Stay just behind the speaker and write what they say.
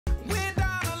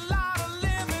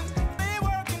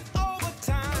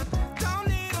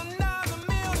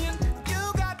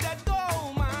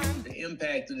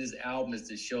impact of this album is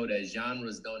to show that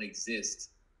genres don't exist.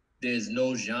 There's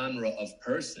no genre of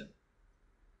person.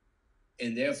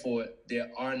 And therefore,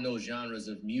 there are no genres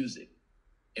of music.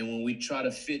 And when we try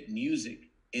to fit music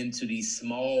into these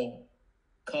small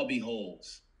cubby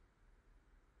holes,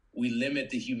 we limit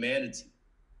the humanity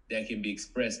that can be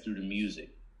expressed through the music.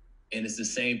 And it's the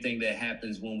same thing that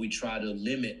happens when we try to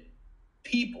limit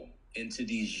people into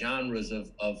these genres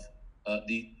of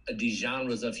these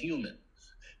genres of human,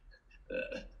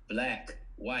 black,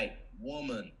 white,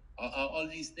 woman. All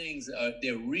these things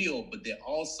they're real, but they're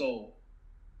also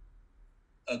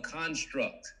a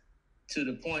construct to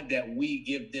the point that we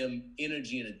give them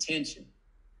energy and attention,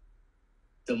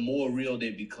 the more real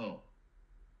they become.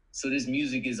 So this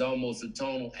music is almost a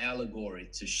tonal allegory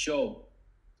to show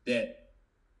that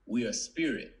we are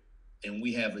spirit and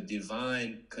we have a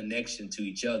divine connection to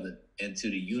each other and to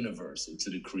the universe and to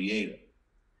the creator.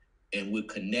 And we're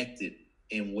connected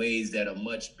in ways that are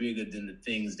much bigger than the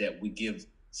things that we give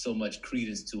so much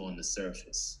credence to on the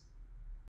surface.